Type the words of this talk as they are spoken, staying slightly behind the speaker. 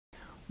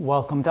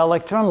Welcome to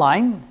Lecture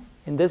Online.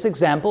 In this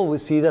example, we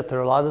see that there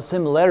are a lot of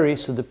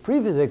similarities to the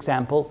previous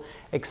example,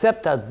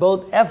 except that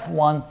both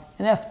F1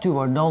 and F2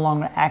 are no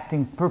longer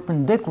acting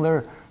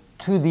perpendicular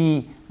to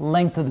the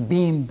length of the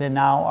beam. They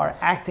now are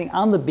acting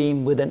on the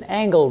beam with an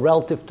angle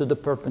relative to the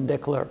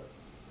perpendicular.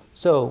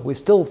 So we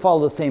still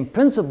follow the same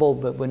principle,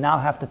 but we now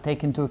have to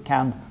take into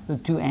account the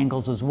two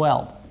angles as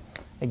well.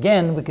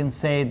 Again, we can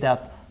say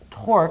that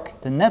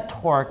torque, the net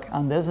torque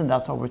on this, and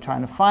that's what we're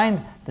trying to find,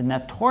 the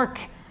net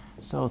torque.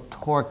 So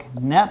torque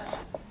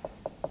net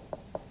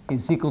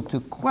is equal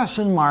to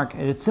question mark,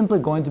 and it's simply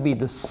going to be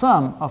the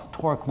sum of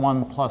torque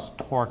 1 plus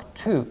torque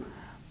 2.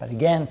 But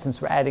again,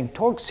 since we're adding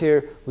torques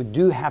here, we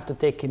do have to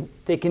take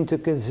into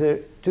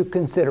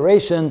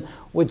consideration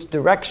which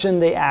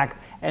direction they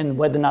act and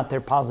whether or not they're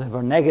positive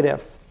or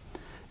negative.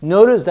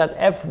 Notice that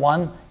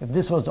F1, if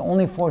this was the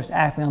only force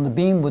acting on the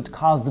beam, would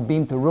cause the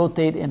beam to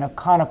rotate in a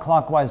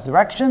counterclockwise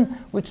direction,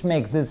 which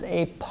makes this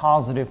a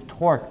positive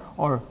torque,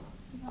 or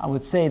I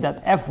would say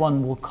that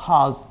F1 will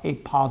cause a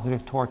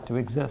positive torque to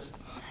exist.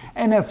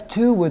 And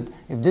F2 would,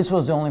 if this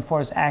was the only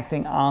force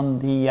acting on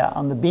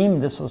the beam,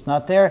 this was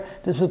not there,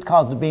 this would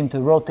cause the beam to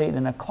rotate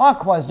in a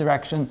clockwise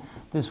direction.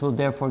 This will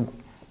therefore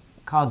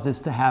cause this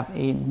to have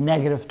a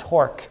negative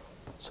torque.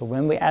 So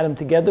when we add them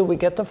together, we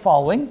get the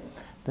following.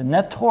 The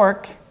net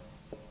torque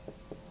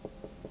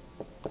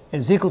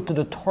is equal to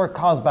the torque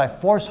caused by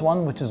force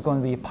 1, which is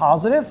going to be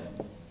positive.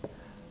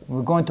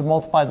 We're going to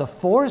multiply the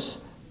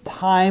force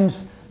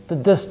times the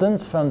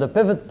distance from the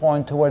pivot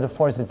point to where the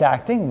force is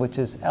acting, which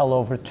is L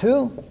over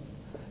 2,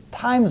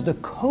 times the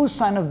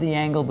cosine of the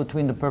angle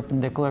between the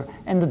perpendicular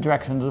and the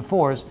direction of the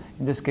force.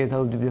 In this case, that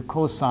would be the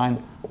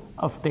cosine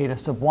of theta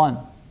sub 1.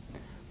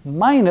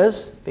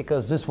 Minus,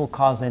 because this will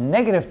cause a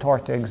negative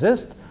torque to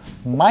exist,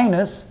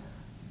 minus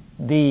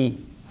the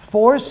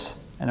force,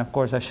 and of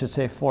course I should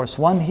say force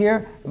 1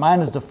 here,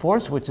 minus the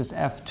force, which is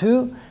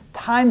F2,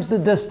 times the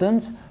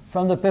distance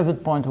from the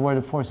pivot point to where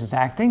the force is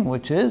acting,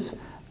 which is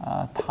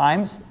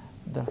times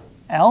the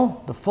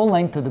L, the full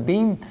length of the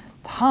beam,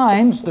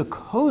 times the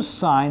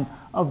cosine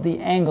of the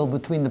angle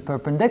between the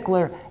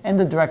perpendicular and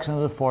the direction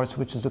of the force,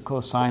 which is the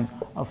cosine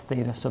of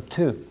theta sub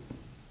 2.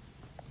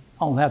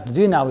 All we have to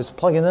do now is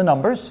plug in the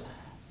numbers.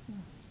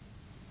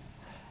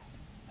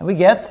 And we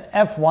get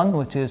F1,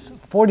 which is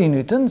 40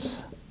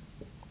 newtons,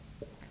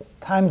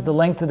 times the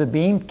length of the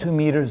beam, 2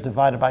 meters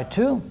divided by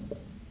 2,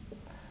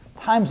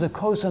 times the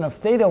cosine of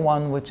theta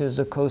 1, which is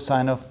the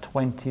cosine of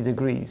 20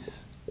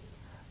 degrees,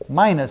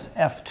 minus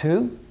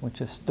F2, which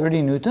is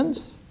 30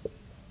 newtons,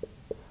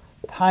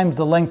 times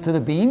the length of the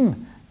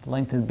beam. The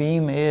length of the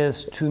beam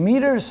is 2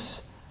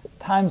 meters,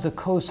 times the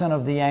cosine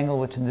of the angle,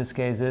 which in this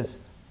case is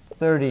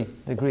 30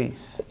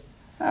 degrees.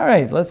 All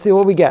right, let's see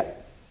what we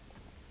get.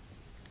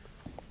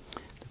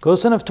 The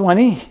cosine of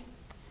 20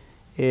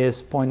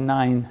 is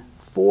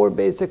 0.94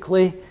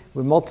 basically.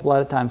 We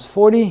multiply it times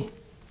 40,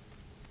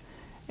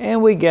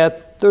 and we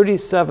get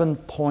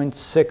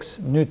 37.6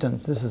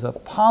 newtons. This is a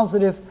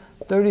positive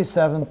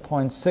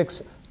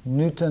 37.6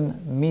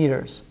 Newton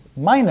meters.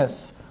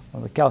 Minus,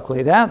 when we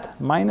calculate that,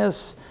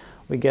 minus,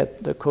 we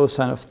get the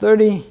cosine of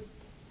 30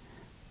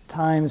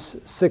 times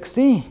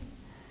 60,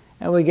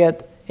 and we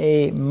get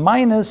a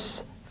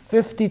minus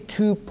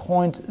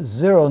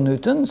 52.0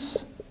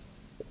 newtons.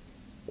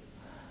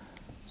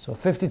 So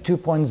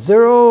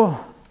 52.0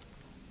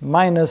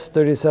 minus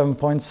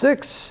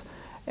 37.6,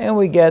 and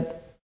we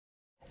get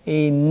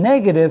a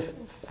negative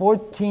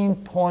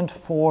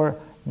 14.4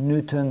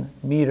 Newton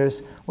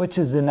meters, which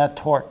is the net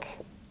torque.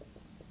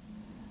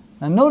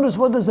 Now notice,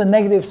 what does the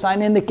negative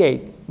sign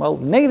indicate? Well,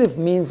 negative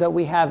means that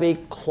we have a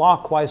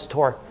clockwise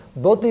torque.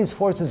 Both these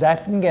forces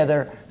acting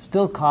together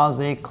still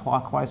cause a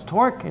clockwise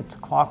torque. It's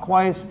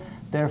clockwise,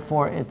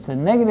 therefore it's a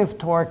negative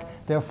torque,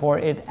 therefore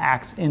it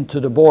acts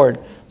into the board.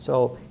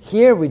 So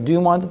here we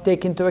do want to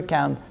take into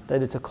account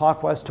that it's a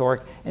clockwise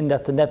torque and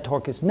that the net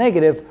torque is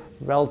negative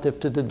relative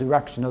to the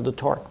direction of the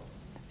torque.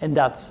 And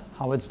that's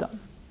how it's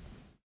done.